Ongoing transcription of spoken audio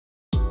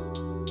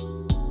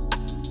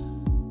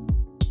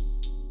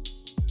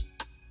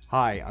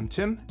Hi, I'm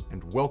Tim,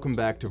 and welcome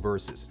back to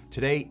Versus.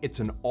 Today,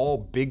 it's an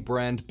all-big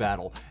brand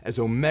battle as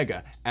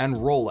Omega and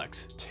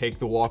Rolex take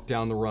the walk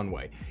down the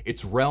runway.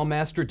 It's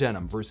Railmaster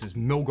Denim versus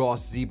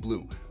Milgauss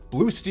Z-Blue.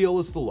 Blue steel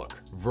is the look.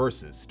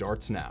 Versus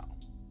starts now.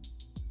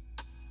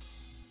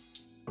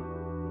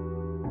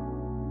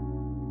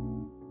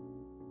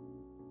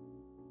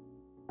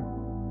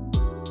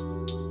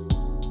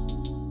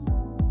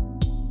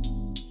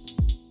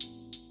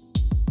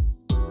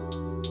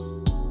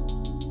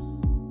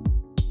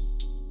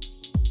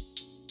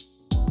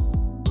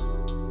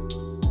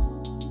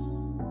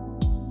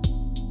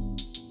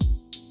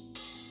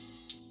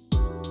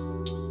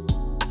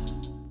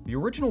 The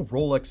original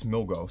Rolex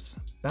Milgauss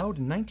bowed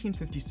in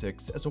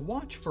 1956 as a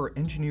watch for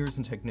engineers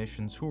and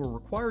technicians who were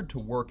required to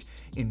work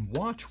in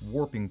watch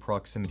warping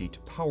proximity to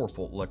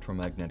powerful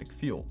electromagnetic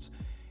fields.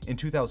 In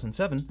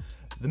 2007,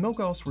 the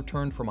Milgauss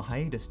returned from a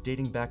hiatus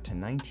dating back to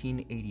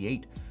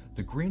 1988.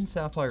 The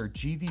green-sapphire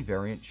GV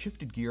variant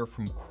shifted gear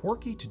from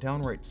quirky to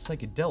downright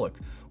psychedelic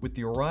with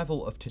the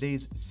arrival of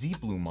today's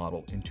Z-Blue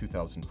model in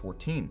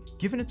 2014.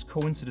 Given its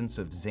coincidence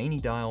of zany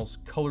dials,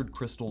 colored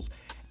crystals,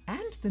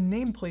 and the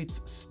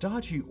nameplate's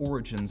stodgy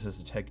origins as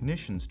a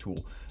technician's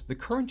tool, the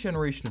current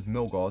generation of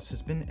Milgauss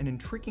has been an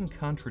intriguing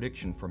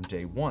contradiction from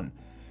day one.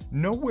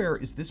 Nowhere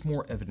is this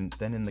more evident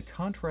than in the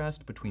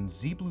contrast between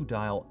Z-Blue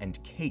dial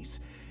and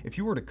case. If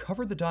you were to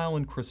cover the dial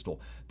in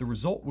crystal, the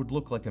result would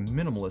look like a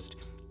minimalist,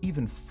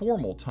 even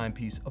formal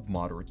timepiece of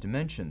moderate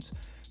dimensions.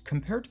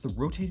 Compared to the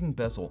rotating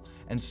bezel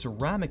and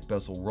ceramic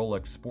bezel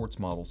Rolex sports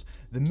models,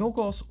 the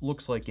Milgauss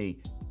looks like a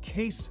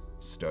case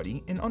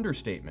study in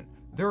understatement.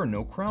 There are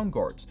no crown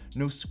guards,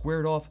 no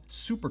squared-off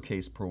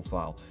supercase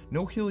profile,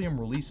 no helium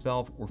release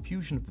valve or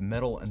fusion of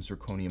metal and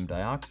zirconium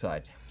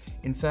dioxide.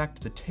 In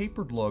fact, the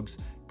tapered lugs,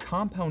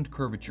 compound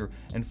curvature,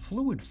 and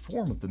fluid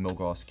form of the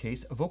Milgauss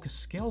case evoke a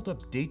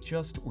scaled-up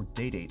Datejust or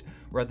Day Date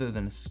rather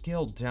than a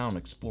scaled-down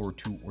Explorer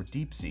 2 or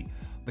Deep Sea.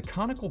 The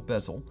conical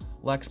bezel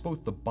lacks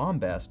both the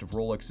bombast of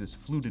Rolex's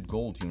fluted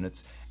gold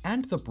units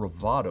and the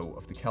bravado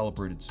of the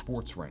calibrated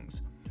sports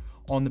rings.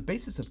 On the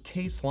basis of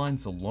case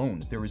lines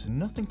alone, there is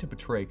nothing to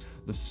betray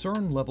the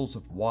CERN levels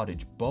of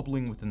wattage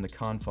bubbling within the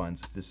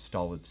confines of this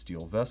stolid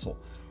steel vessel.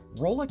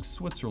 Rolex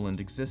Switzerland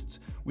exists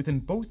within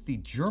both the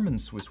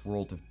German-Swiss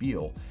world of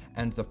Biel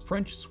and the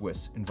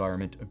French-Swiss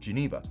environment of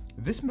Geneva.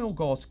 This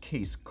Milgauss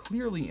case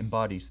clearly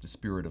embodies the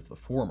spirit of the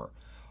former.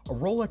 A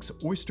Rolex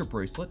Oyster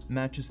bracelet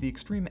matches the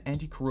extreme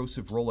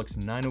anti-corrosive Rolex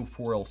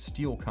 904L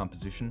steel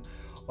composition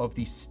of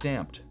the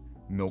stamped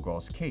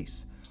Milgauss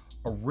case.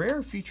 A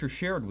rare feature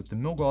shared with the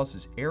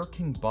Milgauss's Air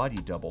King body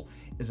double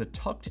is a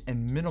tucked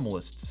and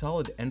minimalist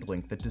solid end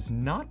link that does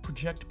not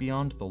project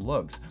beyond the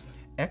lugs.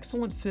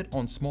 Excellent fit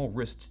on small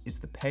wrists is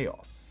the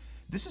payoff.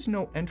 This is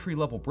no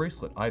entry-level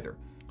bracelet either.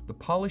 The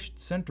polished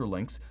center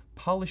links,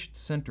 polished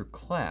center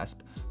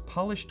clasp,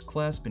 polished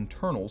clasp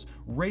internals,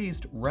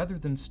 raised rather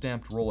than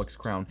stamped Rolex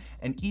crown,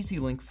 and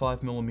Easylink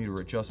 5mm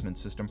adjustment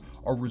system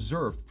are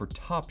reserved for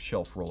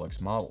top-shelf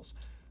Rolex models.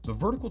 The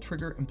vertical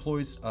trigger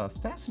employs a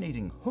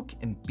fascinating hook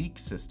and beak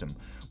system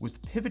with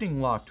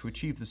pivoting lock to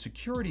achieve the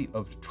security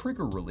of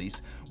trigger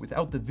release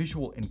without the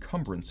visual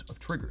encumbrance of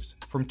triggers.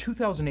 From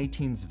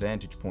 2018's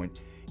vantage point,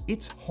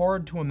 it's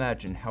hard to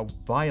imagine how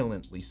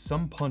violently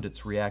some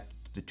pundits reacted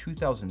to the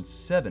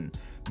 2007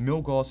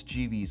 Milgauss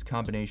GV's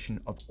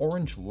combination of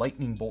orange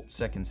lightning bolt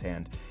seconds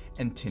hand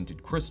and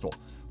tinted crystal.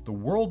 The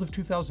world of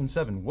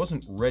 2007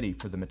 wasn't ready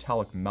for the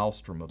metallic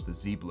maelstrom of the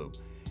Z-Blue.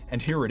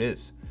 And here it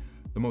is.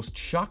 The most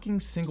shocking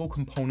single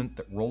component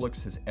that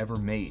Rolex has ever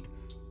made.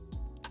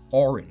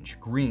 Orange,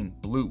 green,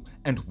 blue,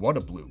 and what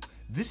a blue.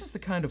 This is the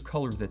kind of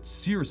color that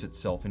sears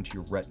itself into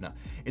your retina.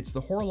 It's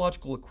the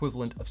horological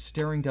equivalent of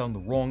staring down the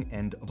wrong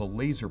end of a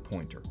laser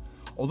pointer.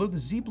 Although the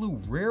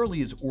Z-Blue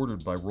rarely is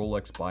ordered by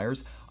Rolex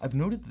buyers, I've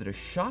noted that a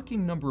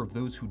shocking number of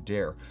those who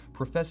dare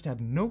profess to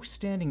have no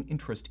standing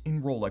interest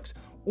in Rolex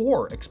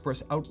or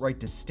express outright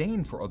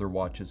disdain for other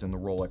watches in the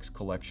Rolex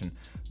collection.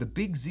 The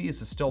Big Z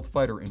is a stealth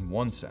fighter in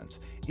one sense.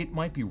 It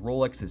might be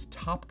Rolex's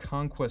top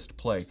conquest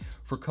play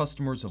for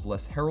customers of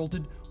less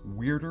heralded,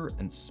 weirder,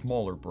 and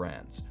smaller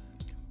brands.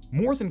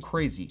 More than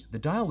crazy, the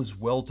dial is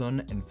well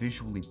done and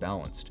visually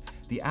balanced.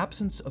 The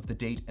absence of the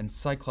date and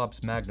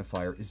Cyclops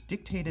magnifier is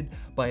dictated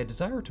by a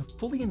desire to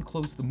fully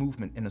enclose the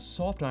movement in a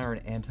soft iron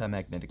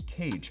anti-magnetic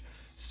cage.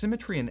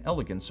 Symmetry and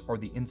elegance are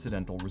the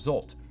incidental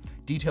result.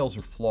 Details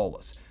are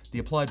flawless. The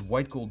applied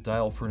white gold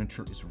dial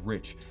furniture is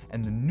rich,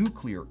 and the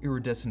nuclear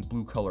iridescent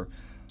blue color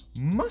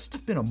must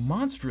have been a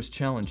monstrous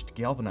challenge to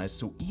galvanize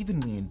so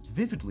evenly and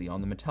vividly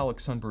on the metallic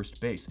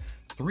sunburst base.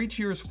 3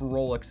 cheers for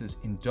Rolex's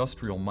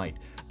industrial might,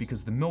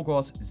 because the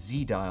Milgauss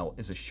Z-Dial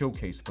is a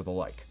showcase for the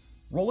like.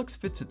 Rolex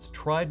fits its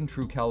tried and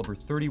true caliber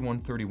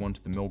 3131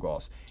 to the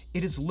Milgauss.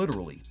 It is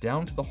literally,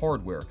 down to the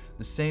hardware,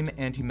 the same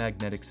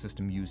anti-magnetic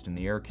system used in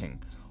the Air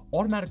King.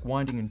 Automatic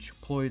winding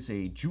employs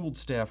a jeweled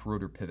staff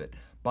rotor pivot,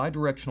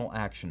 bidirectional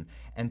action,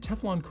 and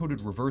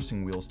Teflon-coated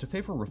reversing wheels to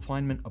favor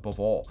refinement above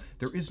all.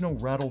 There is no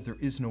rattle, there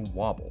is no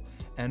wobble.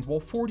 And while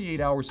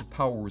 48 hours of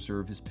power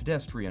reserve is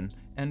pedestrian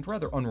and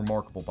rather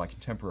unremarkable by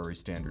contemporary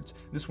standards,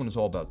 this one is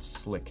all about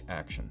slick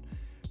action.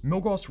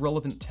 Milgauss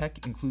relevant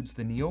tech includes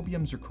the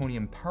niobium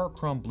zirconium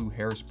parachrom blue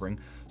hairspring,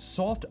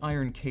 soft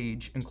iron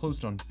cage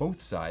enclosed on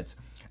both sides,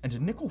 and a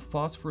nickel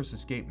phosphorus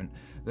escapement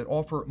that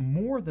offer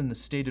more than the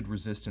stated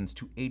resistance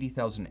to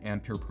 80,000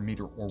 ampere per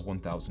meter or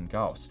 1,000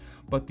 Gauss,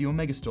 but the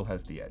Omega still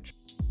has the edge.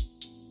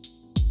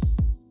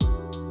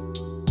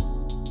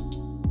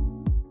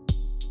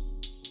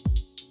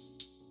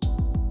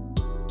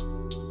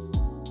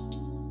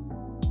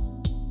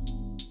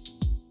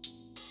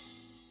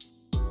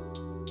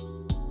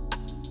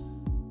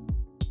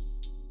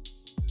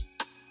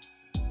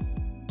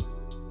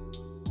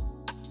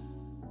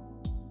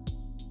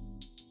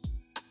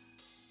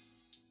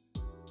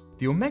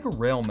 The Omega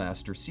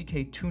Railmaster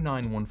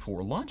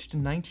CK2914 launched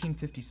in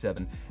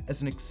 1957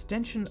 as an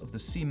extension of the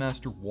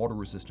Seamaster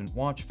water-resistant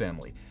watch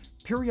family.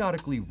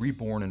 Periodically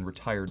reborn and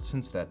retired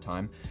since that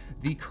time,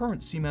 the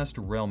current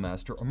Seamaster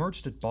Railmaster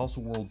emerged at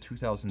Baselworld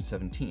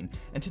 2017,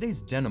 and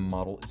today's denim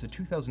model is a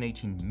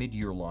 2018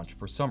 mid-year launch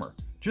for summer.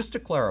 Just to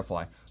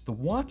clarify, the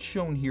watch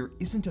shown here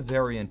isn't a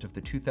variant of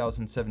the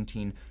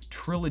 2017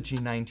 Trilogy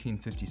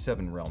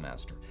 1957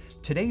 Railmaster.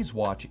 Today's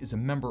watch is a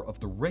member of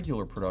the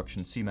regular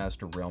production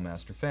Seamaster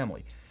Railmaster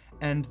family.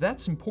 And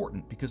that's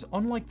important because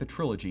unlike the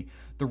Trilogy,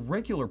 the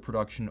regular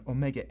production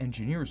Omega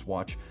Engineer's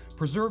watch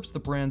preserves the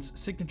brand's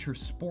signature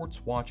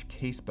sports watch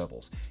case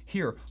bevels.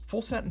 Here,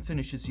 full satin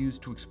finish is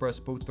used to express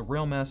both the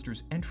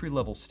Railmaster's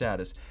entry-level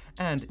status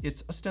and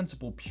its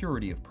ostensible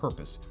purity of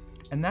purpose.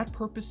 And that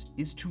purpose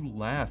is to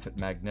laugh at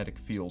magnetic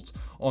fields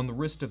on the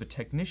wrist of a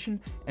technician,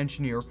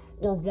 engineer,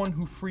 or one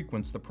who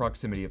frequents the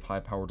proximity of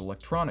high-powered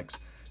electronics.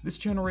 This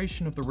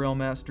generation of the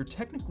Railmaster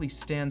technically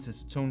stands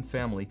as its own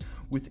family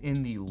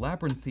within the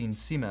labyrinthine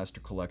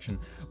Seamaster collection,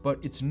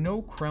 but its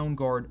no crown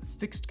guard,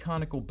 fixed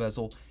conical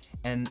bezel,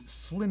 and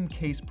slim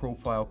case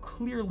profile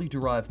clearly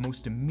derive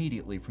most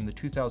immediately from the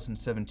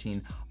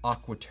 2017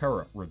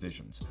 Aquaterra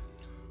revisions.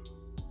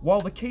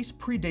 While the case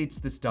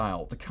predates this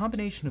dial, the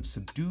combination of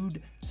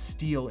subdued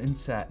steel in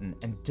satin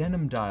and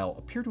denim dial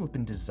appear to have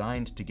been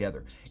designed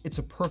together. It's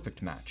a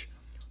perfect match.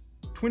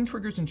 Twin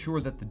triggers ensure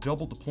that the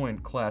double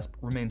deployant clasp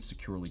remains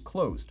securely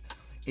closed.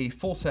 A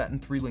full satin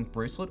 3-link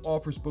bracelet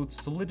offers both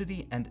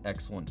solidity and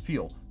excellent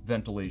feel.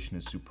 Ventilation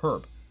is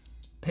superb.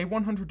 Pay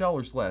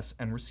 $100 less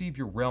and receive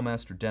your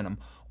Railmaster denim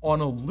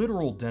on a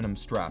literal denim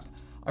strap.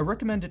 I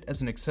recommend it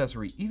as an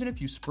accessory even if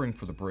you spring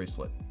for the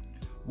bracelet.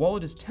 While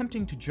it is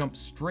tempting to jump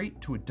straight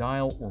to a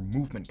dial or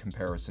movement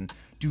comparison,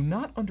 do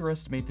not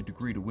underestimate the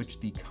degree to which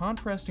the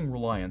contrasting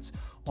reliance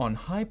on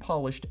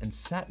high-polished and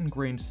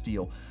satin-grained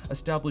steel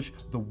establish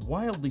the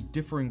wildly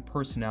differing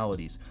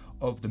personalities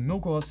of the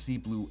Milgauss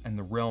Z-Blue and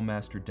the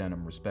Railmaster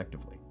denim,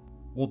 respectively.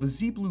 While the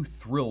Z-Blue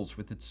thrills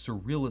with its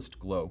surrealist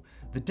glow,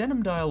 the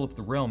denim dial of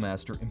the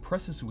Railmaster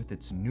impresses with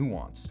its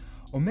nuance.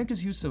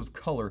 Omega's use of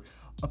color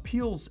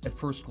appeals at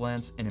first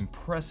glance and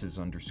impresses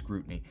under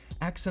scrutiny.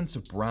 Accents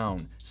of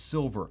brown,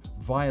 silver,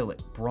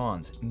 violet,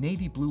 bronze,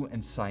 navy blue,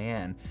 and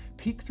cyan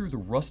peek through the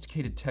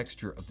rusticated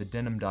texture of the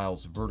denim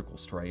dial's vertical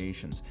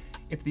striations.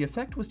 If the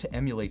effect was to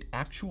emulate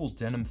actual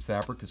denim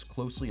fabric as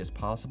closely as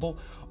possible,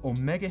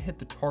 Omega hit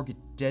the target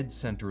dead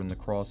center in the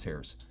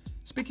crosshairs.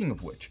 Speaking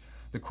of which,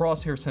 the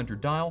crosshair center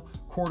dial,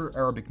 quarter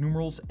Arabic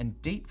numerals, and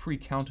date-free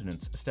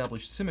countenance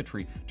establish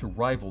symmetry to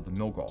rival the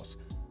Milgauss.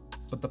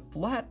 But the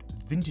flat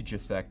vintage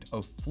effect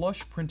of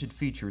flush printed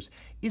features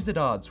is at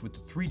odds with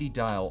the 3D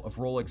dial of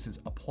Rolex's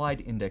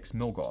Applied Index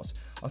Milgauss.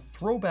 A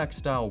throwback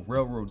style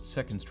railroad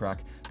seconds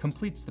track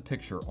completes the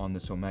picture on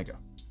this Omega.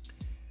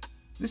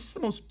 This is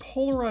the most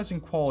polarizing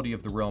quality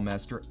of the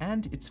Railmaster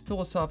and its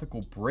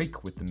philosophical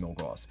break with the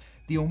Milgauss.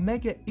 The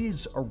Omega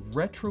is a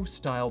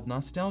retro-styled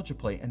nostalgia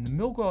play, and the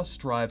Milgauss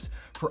strives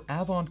for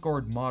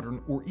avant-garde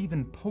modern or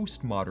even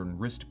postmodern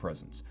wrist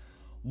presence.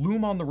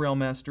 Loom on the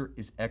Railmaster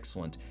is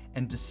excellent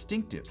and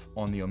distinctive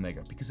on the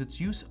Omega because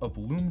its use of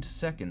loomed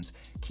seconds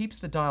keeps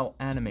the dial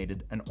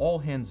animated and all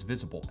hands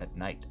visible at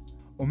night.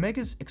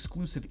 Omega's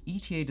exclusive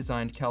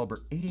ETA-designed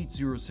caliber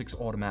 8806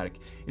 automatic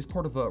is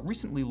part of a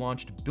recently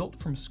launched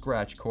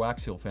built-from-scratch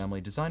co-axial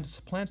family designed to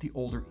supplant the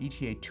older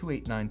ETA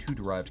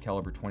 2892-derived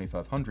caliber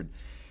 2500.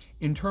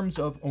 In terms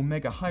of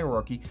Omega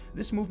hierarchy,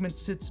 this movement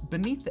sits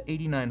beneath the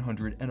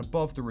 8900 and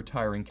above the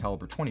retiring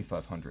caliber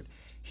 2500.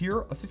 Here,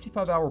 a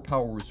 55-hour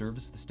power reserve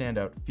is the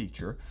standout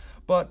feature,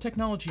 but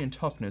technology and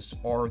toughness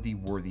are the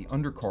worthy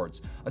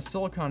undercards. A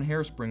silicon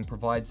hairspring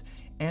provides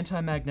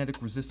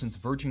anti-magnetic resistance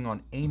verging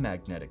on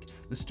amagnetic.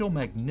 The still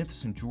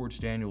magnificent George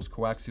Daniels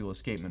coaxial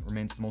escapement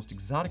remains the most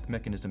exotic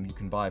mechanism you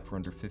can buy for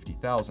under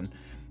 $50,000,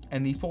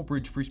 and the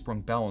full-bridge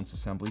free-sprung balance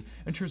assembly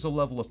ensures a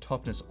level of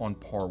toughness on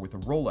par with a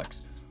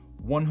Rolex.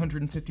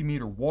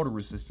 150-meter water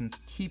resistance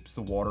keeps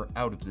the water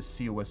out of the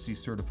COSC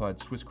certified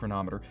Swiss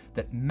chronometer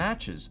that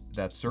matches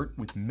that cert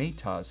with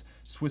META's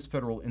Swiss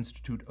Federal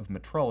Institute of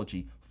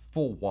Metrology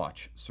full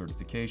watch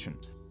certification.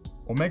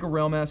 Omega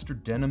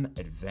Railmaster Denim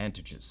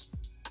advantages.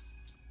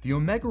 The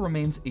Omega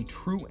remains a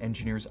true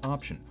engineer's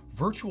option.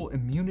 Virtual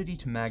immunity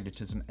to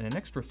magnetism and an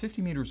extra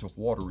 50 meters of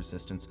water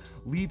resistance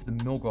leave the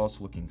Milgauss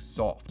looking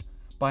soft.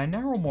 By a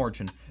narrow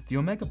margin, the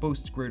Omega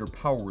boasts greater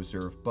power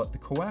reserve, but the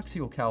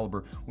coaxial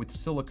caliber with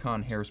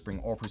silicon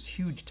hairspring offers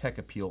huge tech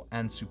appeal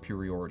and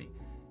superiority.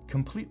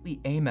 Completely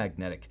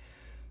amagnetic,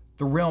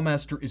 the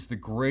Railmaster is the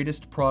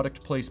greatest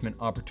product placement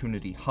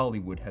opportunity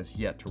Hollywood has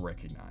yet to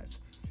recognize.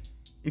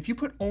 If you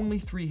put only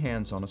 3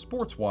 hands on a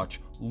sports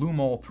watch, loom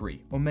all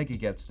 3. Omega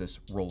gets this,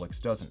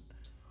 Rolex doesn't.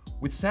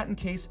 With satin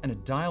case and a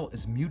dial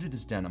as muted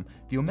as denim,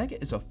 the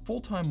Omega is a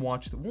full-time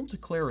watch that won't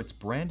declare its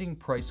branding,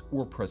 price,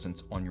 or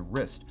presence on your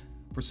wrist.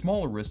 For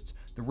smaller wrists,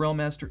 the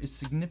Railmaster is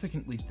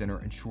significantly thinner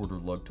and shorter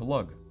lug to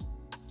lug.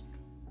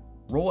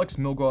 Rolex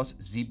Milgauss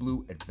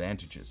Z-Blue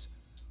advantages.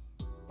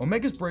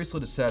 Omega's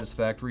bracelet is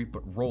satisfactory,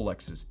 but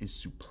Rolex's is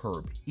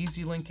superb.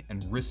 Easylink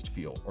and wrist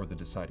feel are the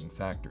deciding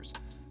factors.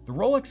 The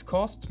Rolex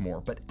costs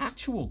more, but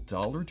actual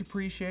dollar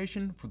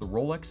depreciation for the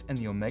Rolex and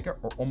the Omega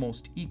are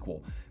almost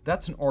equal.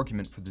 That's an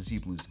argument for the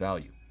Z-Blue's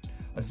value.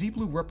 A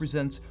Z-Blue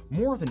represents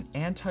more of an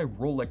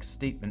anti-Rolex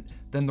statement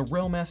than the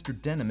Railmaster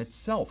Denim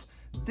itself.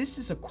 This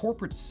is a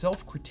corporate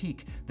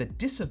self-critique that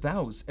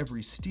disavows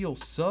every steel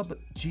sub,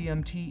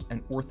 GMT,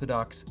 and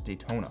orthodox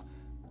Daytona.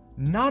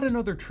 Not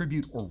another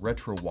tribute or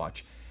retro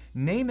watch.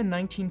 Name a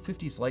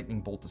 1950s lightning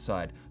bolt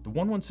aside, the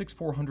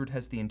 116-400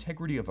 has the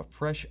integrity of a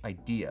fresh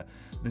idea.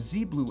 The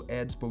Z-Blue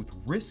adds both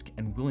risk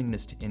and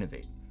willingness to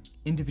innovate.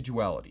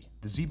 Individuality.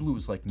 The Z-Blue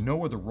is like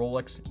no other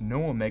Rolex,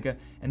 no Omega,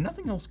 and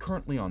nothing else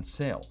currently on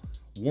sale.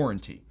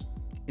 Warranty.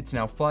 It's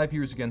now 5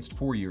 years against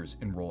 4 years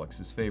in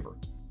Rolex's favor.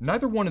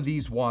 Neither one of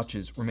these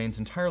watches remains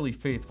entirely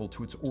faithful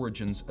to its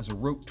origins as a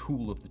rote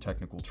tool of the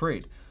technical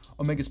trade.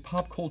 Omega's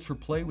pop culture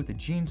play with a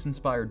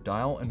jeans-inspired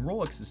dial and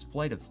Rolex's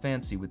flight of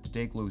fancy with the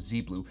Dayglow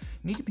Z-Blue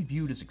need to be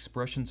viewed as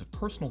expressions of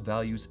personal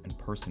values and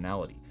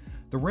personality.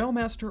 The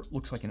Railmaster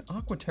looks like an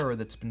Aquaterra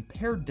that's been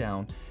pared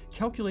down,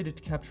 calculated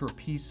to capture a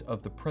piece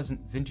of the present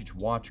vintage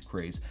watch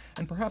craze,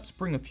 and perhaps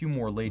bring a few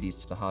more ladies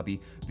to the hobby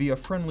via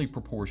friendly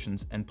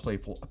proportions and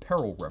playful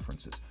apparel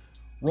references.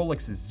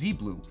 Rolex's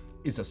Z-Blue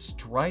is a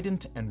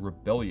strident and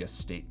rebellious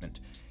statement.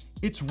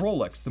 It's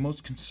Rolex, the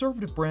most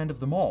conservative brand of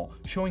them all,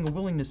 showing a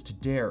willingness to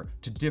dare,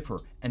 to differ,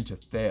 and to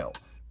fail.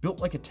 Built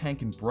like a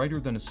tank and brighter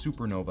than a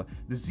supernova,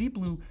 the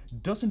Z-Blue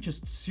doesn't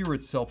just sear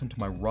itself into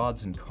my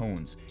rods and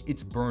cones,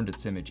 it's burned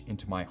its image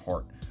into my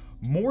heart.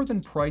 More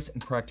than price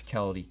and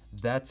practicality,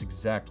 that's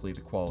exactly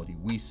the quality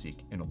we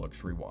seek in a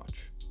luxury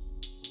watch.